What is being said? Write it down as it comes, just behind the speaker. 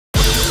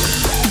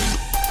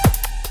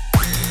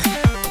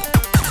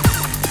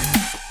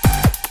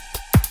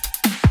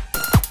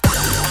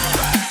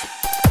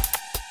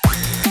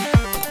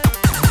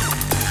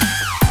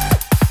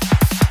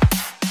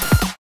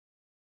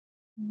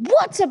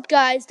What's up,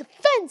 guys?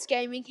 Defense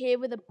Gaming here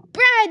with a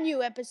brand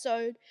new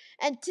episode,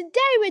 and today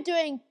we're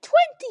doing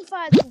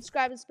 25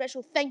 subscribers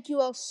special. Thank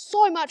you all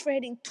so much for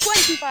hitting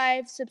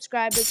 25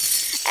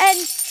 subscribers. And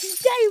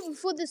today,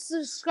 for the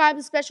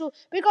subscriber special,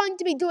 we're going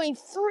to be doing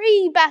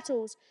 3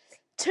 battles: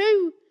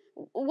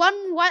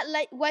 one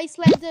White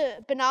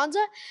Wasteland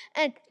Bonanza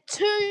and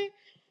 2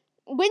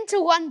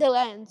 Winter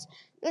Wonderlands.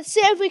 Let's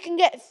see if we can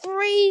get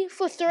 3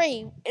 for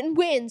 3 in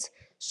wins.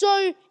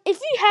 So,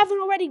 if you haven't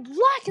already,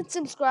 like and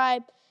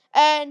subscribe,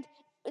 and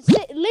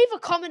leave a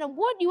comment on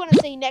what you want to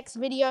see next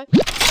video.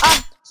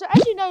 So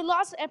as you know,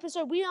 last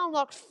episode we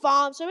unlocked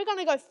farm, so we're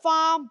gonna go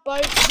farm,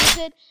 boat,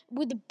 wizard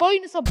with the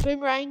bonus of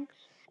boomerang,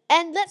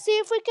 and let's see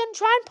if we can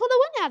try and pull a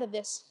win out of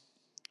this.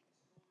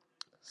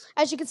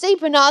 As you can see,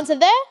 Bonanza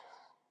there,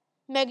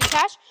 mega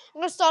cash. I'm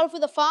gonna start off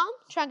with a farm,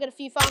 try and get a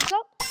few farms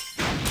up.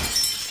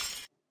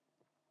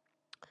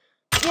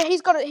 Yeah,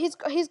 he's got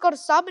a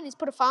sub and he's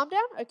put a farm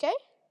down. Okay.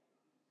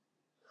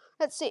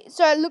 Let's see.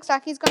 So it looks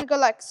like he's going to go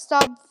like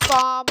sub,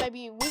 farm,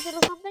 maybe wizard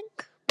or something.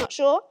 Not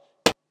sure.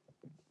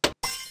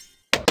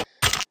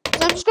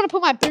 So I'm just going to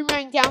put my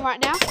boomerang down right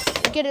now.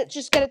 And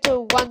just get it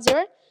to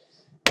 1-0.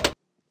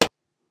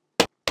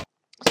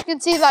 As you can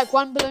see, like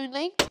 1 balloon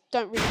league.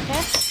 Don't really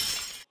care.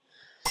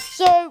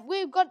 So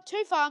we've got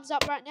 2 farms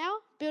up right now.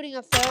 Building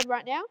a 3rd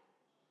right now.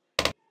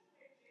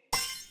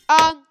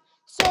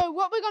 So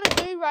what we're going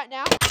to do right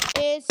now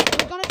is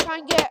we're going to try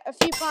and get a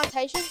few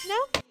plantations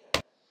now.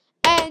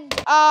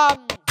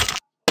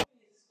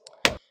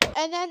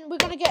 And then we're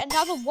going to get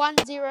another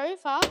 1-0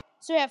 farm.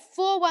 So we have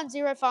 4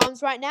 1-0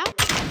 farms right now.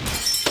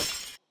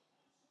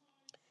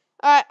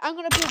 Alright, I'm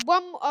going to build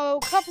a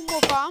couple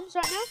more farms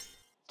right now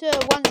to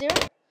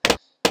 1-0.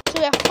 So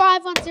we have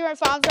 5 1-0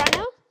 farms right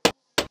now.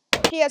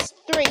 He has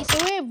 3,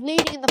 so we're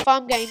leading in the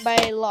farm game by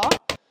a lot.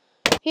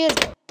 He has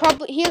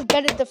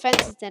better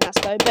defenses than us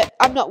though, but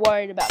I'm not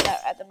worried about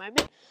that at the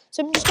moment.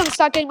 So I'm just going to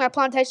start getting my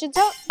plantations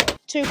up.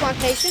 2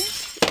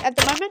 plantations at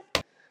the moment,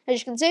 as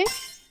you can see.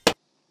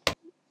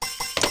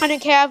 I don't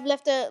care, I've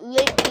left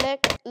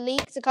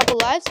leaked a couple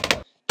lives.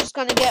 Just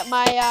going to get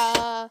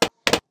my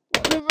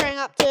boomerang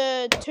up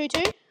to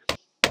 2-2.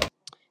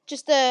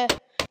 Just to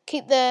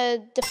keep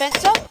the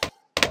defense up.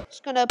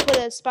 Just going to put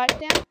a spike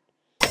down.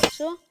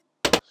 Sure.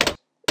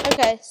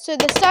 Okay, so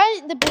the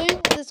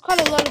balloon, there's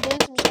quite a lot of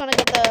balloons. I'm just going to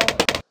get the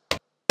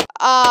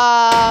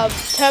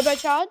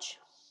turbocharge.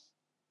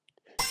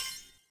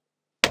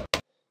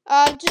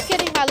 Just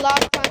getting my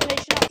last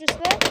plantation up just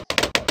there.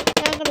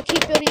 Now I'm going to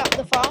keep building up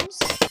the farms,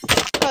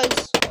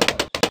 because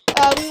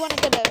we want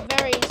to get a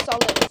very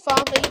solid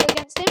farm lead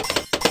against him.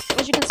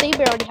 As you can see,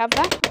 we already have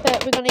that,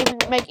 but we're going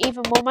to make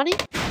even more money.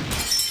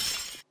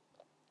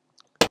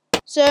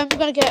 So I'm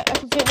going to I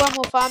can fit 1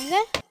 more farm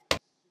there.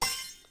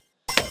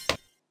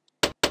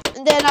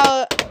 And then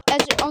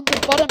on the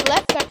bottom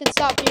left, I can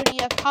start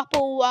building a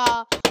couple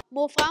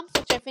more farms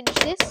once I finish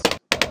this.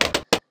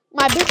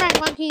 My boomerang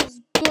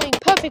monkey's doing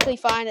perfectly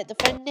fine at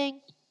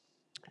defending.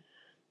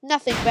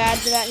 Nothing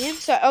bad about him.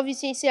 So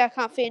obviously, you see, I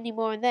can't fit any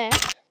more in there.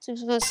 So I'm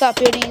just going to start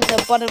building in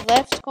the bottom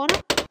left corner.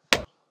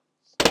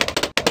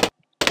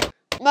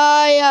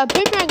 My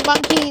boomerang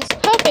monkey is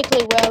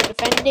perfectly well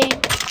defending.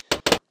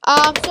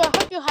 So I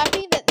hope you're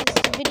happy that this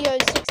video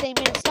is 16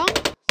 minutes long.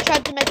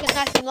 Tried to make it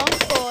nice and long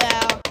for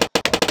our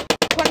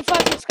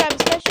 25 subscriber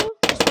special.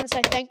 Just want to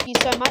say thank you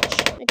so much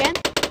again.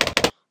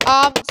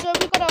 So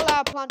we've got all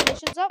our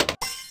plantations up.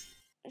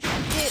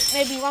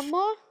 Maybe 1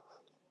 more.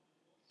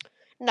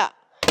 No.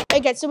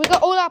 Okay, so we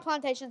got all our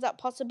plantations up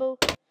possible.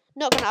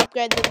 Not going to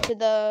upgrade them to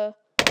the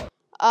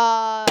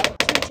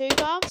 2-2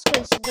 farms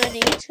because there's no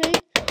need to.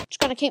 Just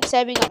going to keep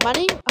saving up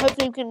money.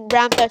 Hopefully we can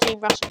round 13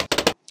 rush.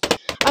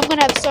 I'm going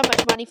to have so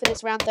much money for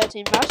this round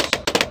 13 rush.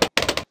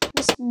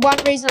 This is one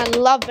reason I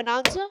love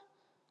Bonanza.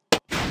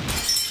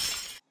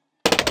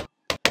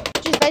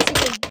 Which is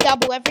basically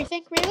double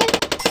everything, really.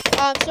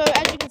 So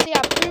as you can see,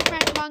 our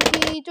boomerang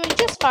monkey doing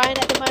just fine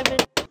at the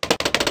moment.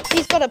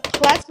 He's got a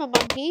plasma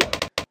monkey.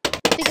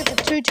 I think it's a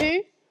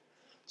 2-2.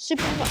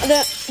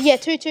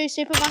 2-2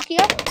 super monkey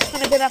up. Just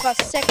gonna build up our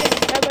 2nd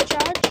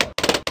turbocharge.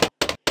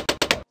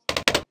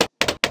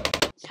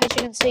 As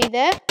you can see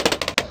there.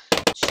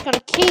 Just gonna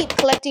keep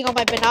collecting all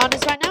my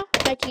bananas right now.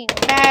 Making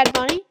mad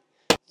money.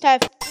 So I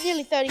have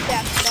nearly $30,000.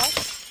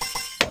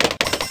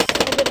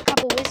 Gonna build a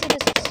couple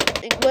wizards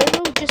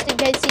just in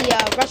case he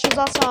rushes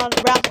us on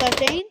round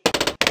 13.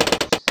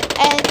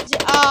 And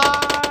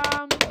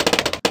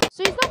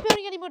so he's not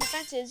building any more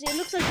defenses. It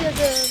looks like he has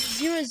a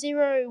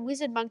 0-0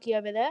 wizard monkey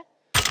over there.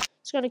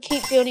 Just going to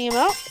keep building him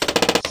up.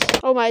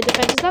 All my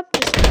defenses up.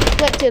 Just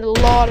collected a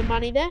lot of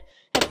money there.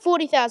 Have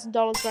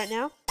 $40,000 right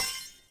now.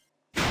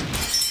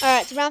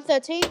 Alright, it's round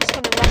 13. Just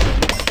going to rush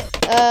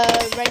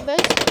in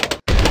rainbows.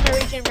 I'm going to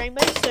regen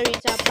rainbows. So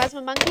he's a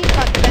plasma monkey.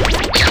 Can't defend him.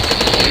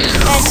 And he's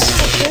going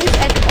to lose.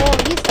 And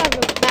he's got a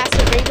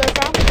massive rego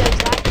farm with those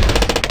lightnings.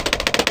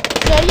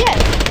 So yeah,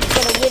 he's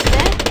got a win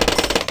there.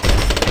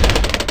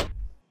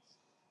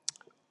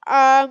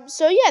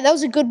 So yeah, that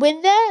was a good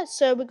win there.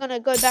 So we're gonna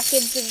go back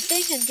into the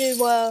thing and do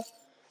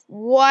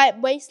White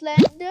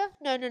Wastelander.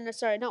 No,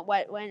 sorry, not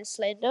White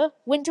Wastelander.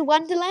 Winter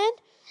Wonderland.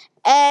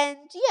 And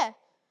yeah.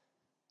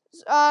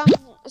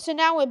 So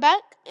now we're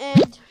back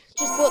and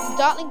just bought the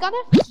Dartling Gunner.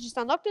 Just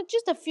unlocked it.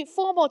 Just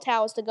 4 more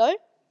towers to go.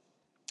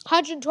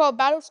 112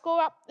 battle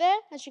score up there,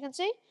 as you can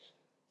see.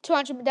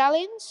 200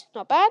 medallions.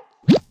 Not bad.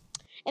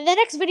 In the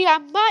next video, I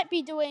might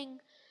be doing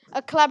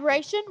a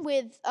collaboration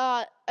with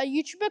a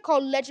YouTuber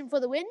called Legend for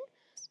the Win.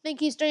 I think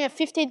he's doing a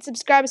 15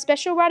 subscriber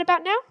special right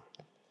about now.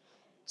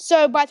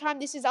 So by the time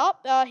this is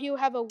up, he'll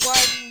have a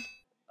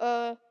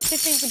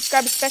 15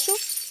 subscriber special.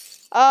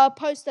 I'll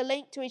post a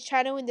link to his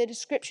channel in the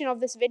description of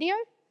this video.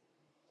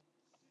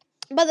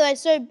 By the way,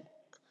 so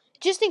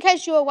just in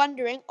case you were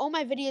wondering, all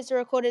my videos are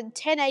recorded in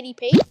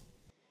 1080p.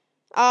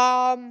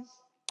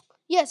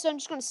 Yeah, so I'm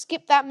just going to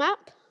skip that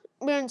map.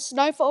 We're in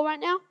Snowfall right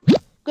now.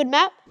 Good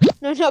map.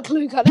 No, not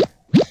Glue Gunner.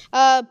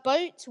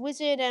 Boat,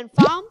 Wizard, and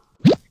Farm.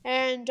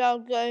 And I'll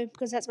go,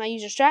 because that's my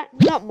user strat.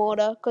 Not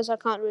Mortar, because I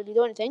can't really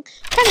do anything.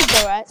 Cannon's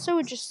alright,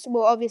 so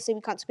well, obviously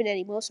we can't spin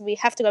anymore, so we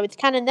have to go with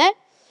Cannon there.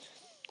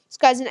 This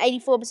guy's an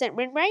 84%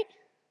 win rate.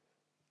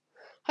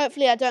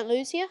 Hopefully I don't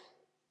lose here.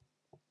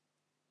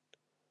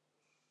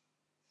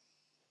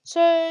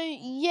 So,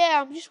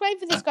 yeah, I'm just waiting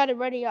for this guy to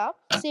ready up.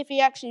 See if he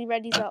actually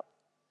readies up.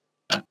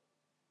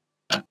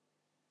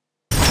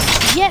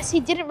 Yes, he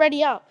didn't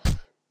ready up.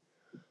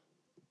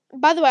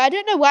 By the way, I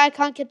don't know why I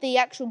can't get the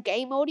actual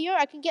game audio.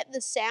 I can get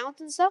the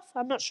sounds and stuff.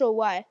 I'm not sure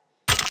why.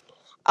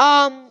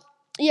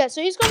 Yeah,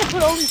 so he's going to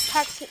put all these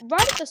packs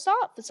right at the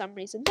start for some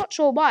reason. Not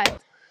sure why.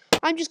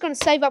 I'm just going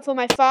to save up for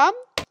my farm.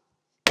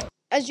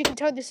 As you can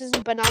tell, this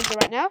isn't Bonanza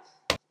right now.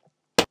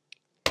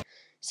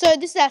 So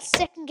this is our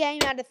second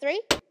game out of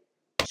 3.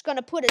 Just going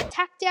to put a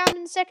tack down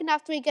in a second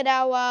after we get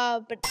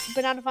our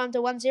banana farm to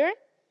 1-0.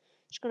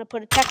 Just going to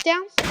put a tack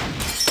down.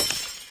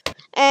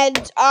 And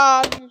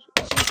as you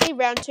can see,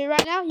 round 2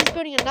 right now. He's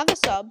building another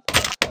sub.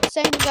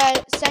 Same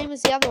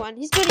as the other one.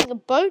 He's building a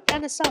boat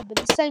and a sub in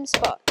the same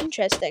spot.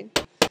 Interesting.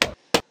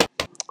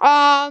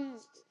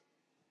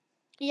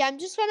 Yeah, I'm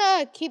just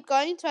gonna keep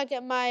going until I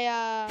get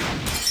my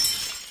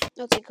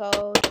what's it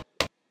called?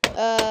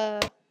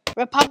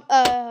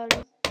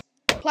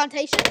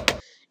 Plantation.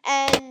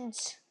 And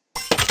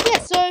yeah,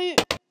 so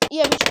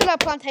yeah, we just put our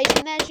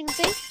plantation there, as you can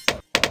see.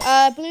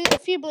 A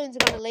few balloons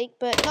are gonna leak,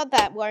 but not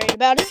that worried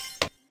about it.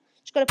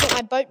 Just gotta put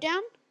my boat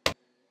down.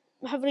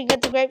 Hopefully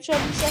get the grape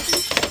shot in a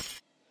second.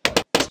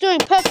 It's doing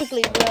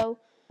perfectly well.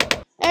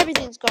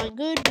 Everything's going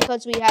good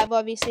because we have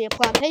obviously a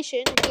plantation.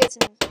 It gets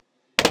an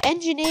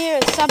engineer,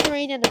 a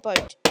submarine, and a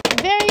boat.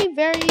 Very,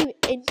 very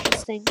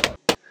interesting.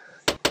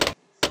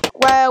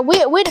 Well,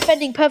 we're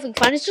defending perfectly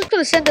fine. It's just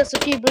going to send us a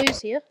few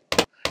blues here.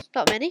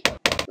 Not many,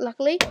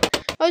 luckily.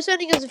 Oh, it's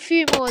sending us a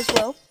few more as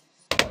well.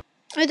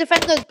 We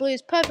defend those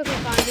blues perfectly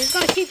fine. He's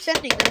going to keep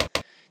sending them.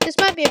 This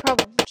might be a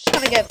problem. Just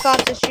going to get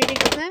faster shooting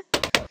from there.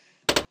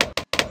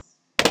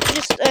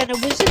 And a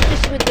wizard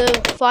just with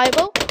the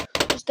fireball.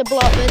 Just to blow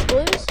up those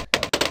blues.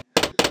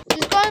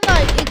 This guy,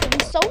 like, he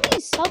sold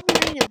his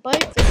submarine and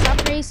boat for some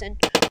reason.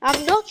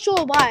 I'm not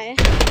sure why.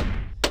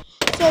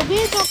 So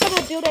we're not going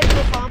to build any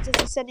more farms as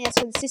he's sending us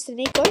consistent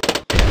eco.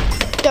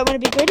 Don't want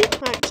to be greedy.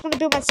 Right, I'm just going to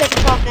build my second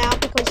farm now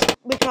because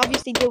we can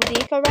obviously deal with the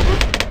eco right now.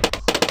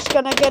 Just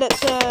going to get it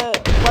to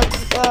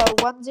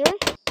 1-0.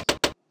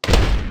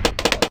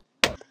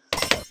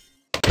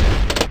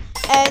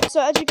 And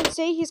so as you can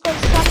see, he's going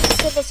to start to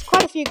send us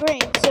quite a few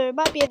greens, so it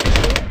might be an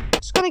issue.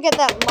 Just going to get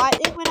that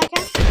lightning when I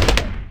can.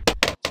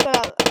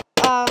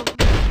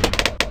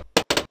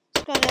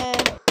 Just gonna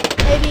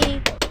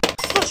maybe,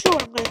 not sure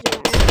what I'm gonna do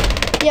right now.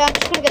 Yeah, I'm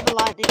just gonna get the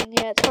lightning.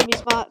 Yeah, it's probably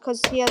smart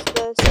because he has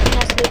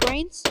the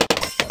greens,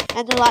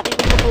 and the lightning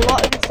will help a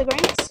lot against the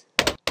greens.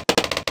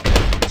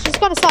 Just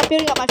gonna start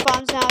building up my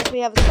farms now as we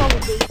have a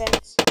solid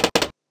defense.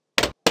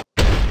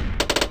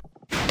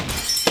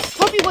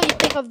 Tell me what you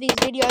think of these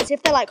videos,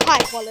 if they're like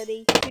high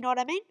quality, you know what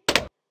I mean?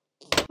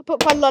 I put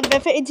quite a lot of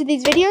effort into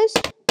these videos.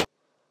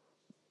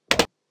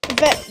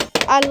 But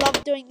I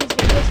love doing these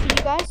videos for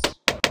you guys,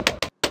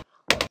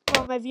 for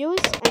all my viewers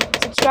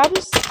and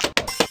subscribers.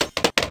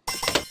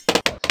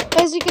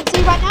 As you can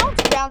see right now,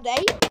 it's round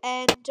 8,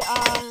 and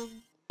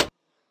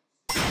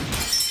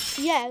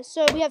yeah,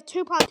 so we have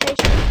 2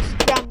 plantations,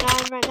 round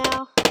 9 right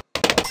now.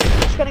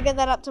 Just gonna get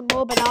that up to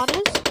more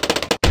bananas.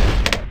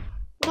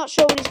 Not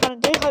sure what he's gonna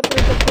do.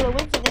 Hopefully we can pull a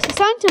win from this. He's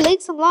starting to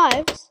lead some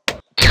lives.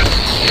 He's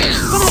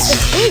gonna have to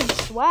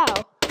boost.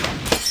 Wow.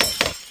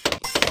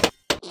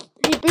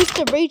 He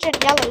boosted regen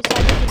yellow, so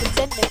I didn't even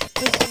send it.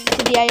 Boosting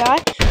to the AI.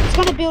 He's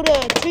gonna build a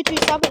 2-2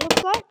 sub, it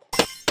looks like.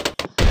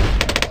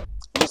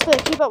 Just to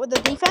keep up with the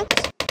defense.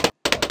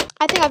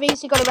 I think I've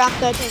easily got around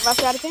 13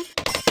 rush out of him.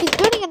 He's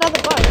building another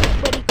boat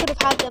when he could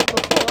have had them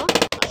before.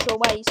 Not sure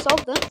why he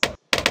sold them.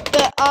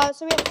 But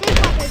so we have 3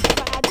 plantations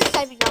right now, just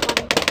saving our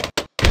money.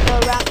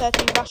 Around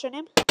 13 rush on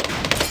him.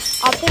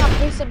 I think I'll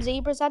boost some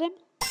zebras at him.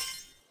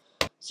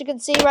 As you can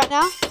see right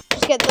now,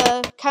 just get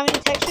the cone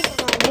detection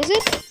from my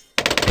wizard.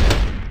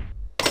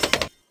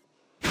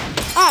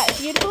 Alright,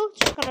 beautiful.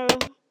 Just gonna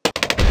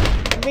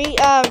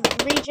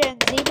regen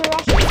zebra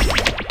rush.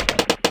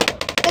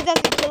 it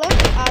doesn't kill him,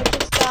 I'll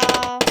just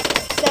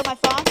sell my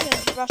farms and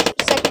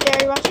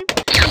secondary rush him.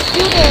 He's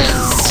killed a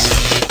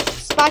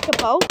spiker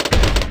pole.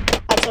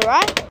 That's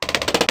alright.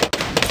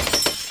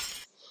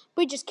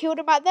 We just killed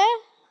him right there.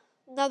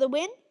 Another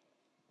win.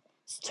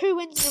 It's 2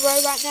 wins in a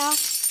row right now.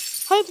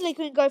 Hopefully we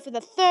can go for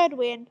the 3rd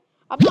win.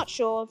 I'm not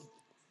sure.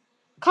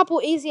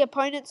 Couple easy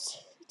opponents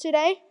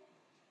today.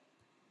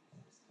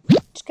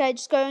 Okay,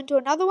 just go into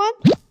another one.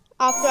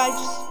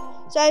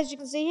 So as you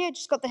can see here,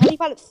 just got the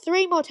helipad.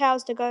 3 more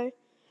towers to go.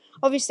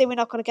 Obviously we're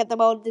not going to get them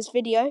all in this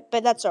video,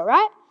 but that's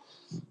alright.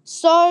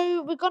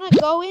 So we're going to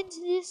go into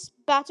this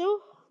battle.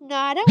 No,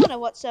 I don't want to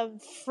watch some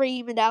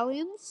free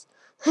medallions.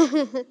 So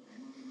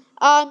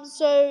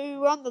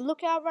we're on the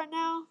lookout right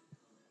now.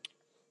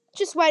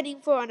 Just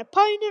waiting for an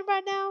opponent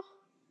right now.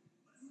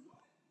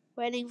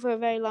 Waiting for a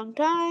very long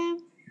time.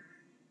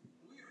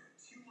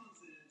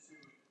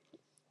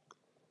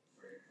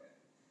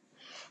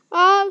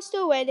 Oh,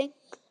 still waiting.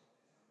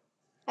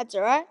 That's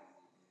alright.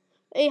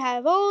 We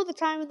have all the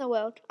time in the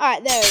world.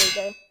 Alright, there we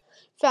go.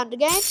 Found the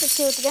game. Let's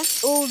do it again.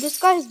 Oh, this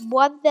guy has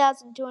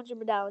 1,200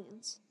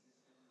 medallions.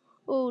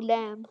 Oh,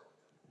 damn.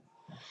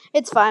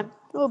 It's fine.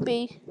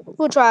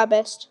 We'll try our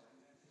best.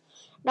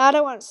 No, I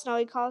don't want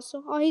Snowy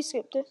Castle. Oh, he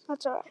skipped it.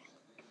 That's alright.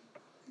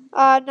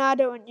 No, I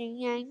don't want Yin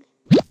Yang.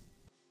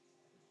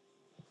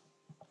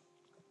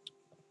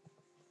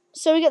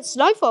 So we get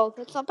Snowfall.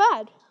 That's not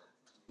bad.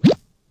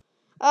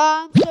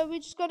 So we're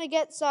just gonna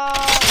get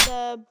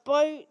the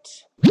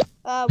boat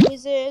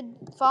wizard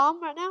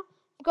farm right now.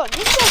 We've got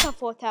Ninja on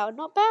 4th tower.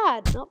 Not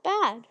bad. Not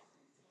bad.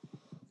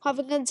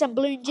 Having done some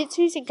balloon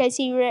jitsus in case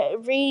he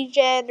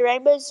regen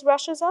rainbows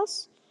rushes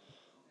us.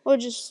 Or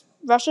just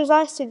rushes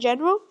us in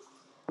general.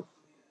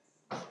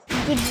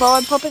 Good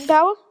mod popping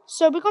power.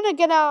 So we're gonna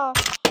get our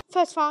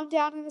first farm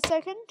down in a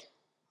second.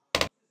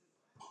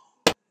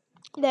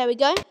 There we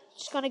go.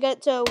 Just gonna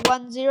get to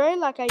 1-0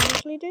 like I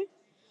usually do.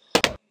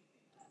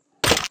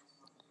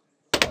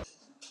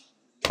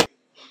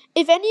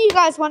 If any of you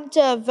guys wanted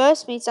to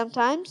verse me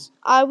sometimes,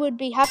 I would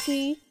be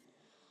happy.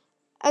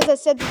 As I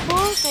said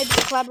before, maybe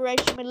a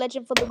collaboration with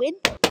Legend for the win.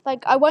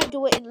 Like, I won't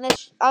do it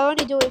unless I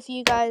only do it if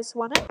you guys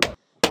want it.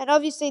 And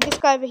obviously this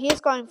guy over here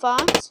is going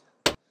farms.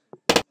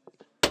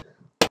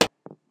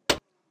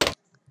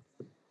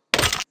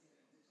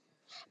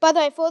 By the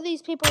way, for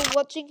these people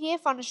watching here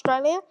from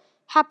Australia,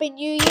 Happy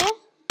New Year.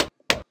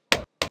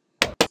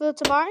 For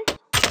tomorrow.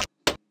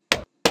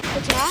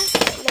 For tonight.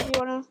 Whatever you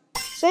want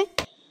to say.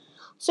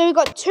 So we've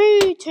got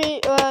two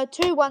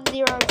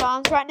 1-0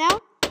 farms right now.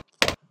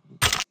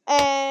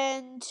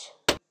 And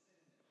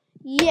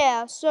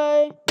yeah,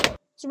 so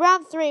it's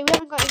round 3. We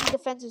haven't got any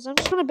defenses. I'm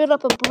just going to build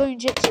up a balloon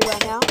jitsu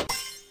right now.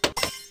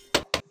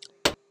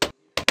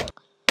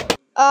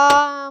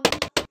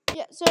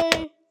 Yeah, so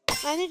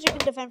I think you can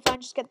defend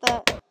fine. Just get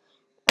the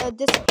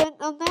discipline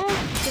on there.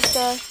 Just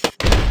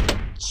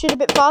shoot a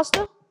bit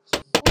faster.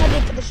 No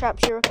need for the sharp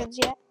shurikens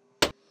yet.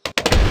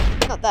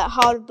 Not that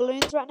hard with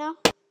balloons right now.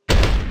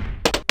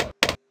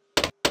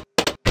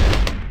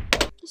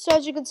 So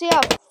as you can see,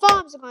 our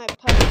farms are going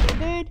perfectly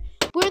good.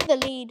 We're in the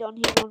lead on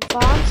him on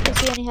farms because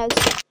he only has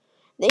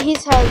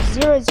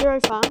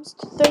 0-0 farms,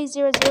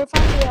 3-0-0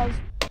 farms.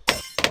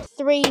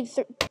 We have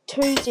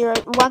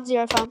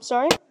 1-0 farms.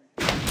 Sorry.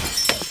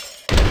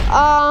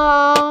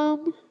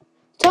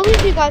 Tell me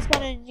if you guys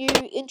want a new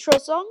intro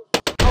song.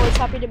 Always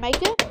happy to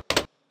make it.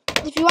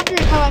 If you're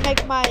wondering how I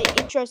make my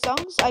intro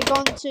songs, I go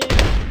onto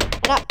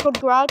an app called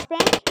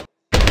GarageBand,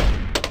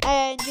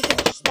 and you can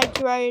just make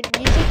your own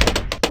music.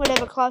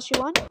 Whatever class you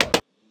want.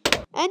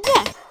 And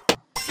yeah,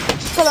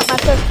 just got up my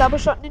first double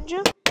shot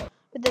ninja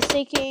with the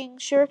Seeking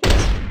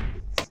Shurikens.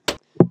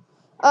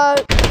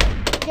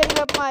 Getting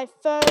up my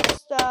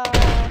first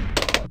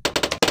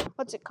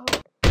what's it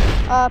called?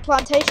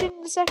 Plantation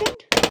in a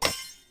second.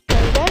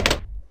 There we go.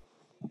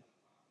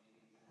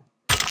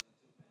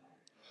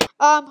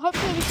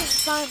 Hopefully we can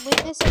try and win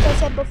this. As I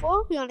said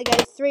before, we only go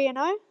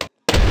 3-0.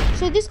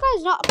 So this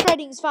guy's not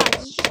upgrading his farms.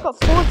 He's just got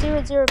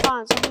 4-0-0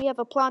 farms, and we have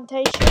a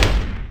plantation.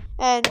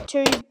 And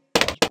 2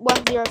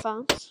 1-0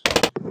 farms.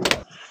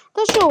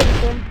 Not sure what he's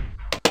doing.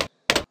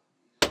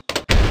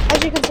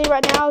 As you can see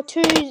right now,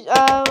 3-2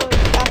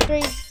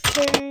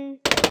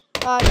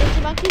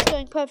 ninja monkeys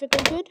doing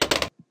perfectly good.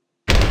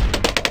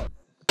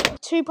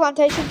 2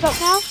 plantations up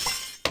now.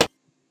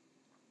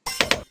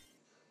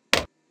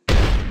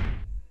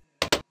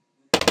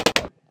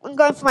 I'm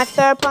going for my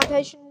 3rd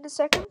plantation in a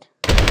second.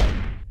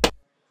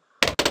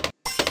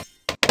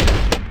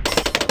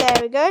 There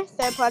we go,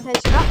 3rd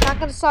plantation up. Now I'm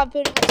going to start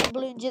building up some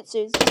balloon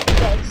jitsus just in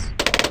case.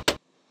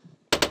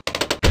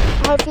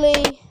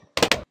 Hopefully.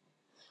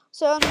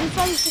 So on this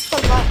side he's just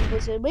got lightning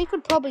wizard. We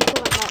could probably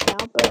kill him right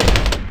now, but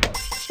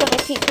just going to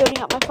keep building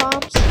up my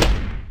farms.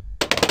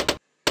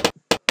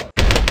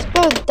 Let's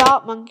go with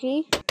Dart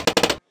Monkey.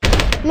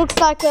 Looks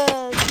like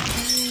a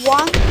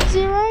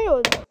 1-0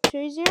 or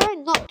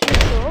 2-0, not too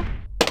sure.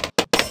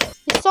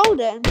 He sold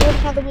it and built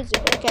another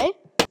wizard, okay.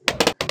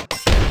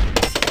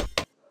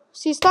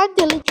 So he's starting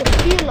to leech a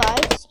few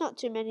lives, not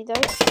too many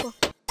though. So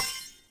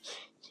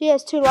he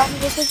has 2 lightning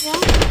wizards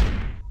now.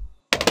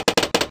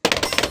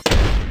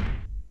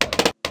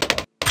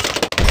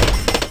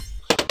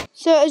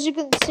 So as you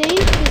can see, he's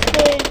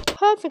doing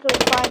perfectly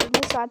fine on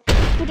his side.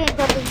 We're doing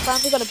perfectly fine.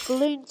 We got a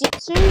balloon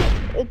Jitsu,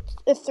 a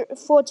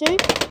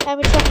 4-2, and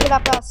we're trying to get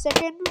up our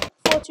second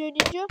 4-2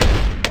 ninja.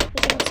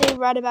 As you can see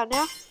right about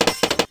now.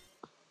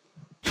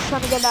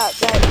 Trying to get that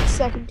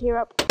second tier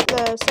up,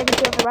 the second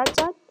tier on the right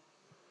side.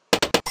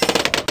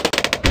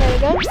 There we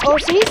go. Oh,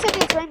 so he's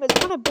setting his rainbow. It's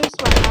kind of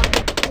boost right now.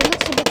 It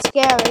looks a bit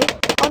scary.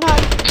 Oh no.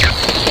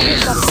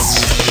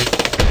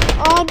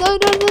 Oh no.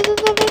 I think we're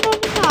gone.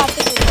 Yeah,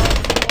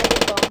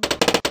 we're gone.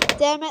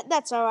 Damn it,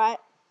 that's alright.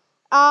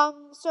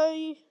 So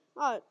you,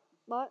 oh,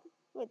 what?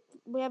 Wait,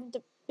 we haven't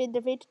been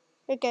defeated?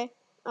 Okay.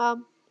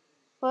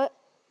 What?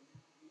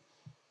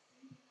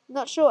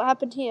 Not sure what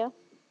happened here.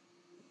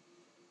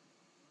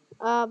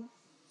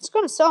 It's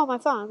gonna sell my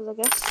farms, I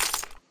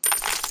guess.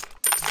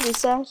 Pretty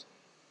sad.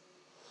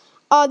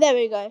 Oh, there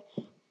we go.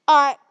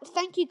 Alright,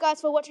 thank you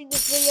guys for watching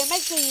this video.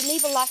 Make sure you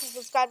leave a like and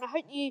subscribe. And I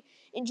hope you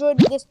enjoyed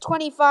this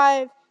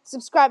 25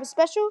 subscriber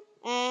special.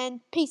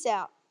 And peace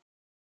out.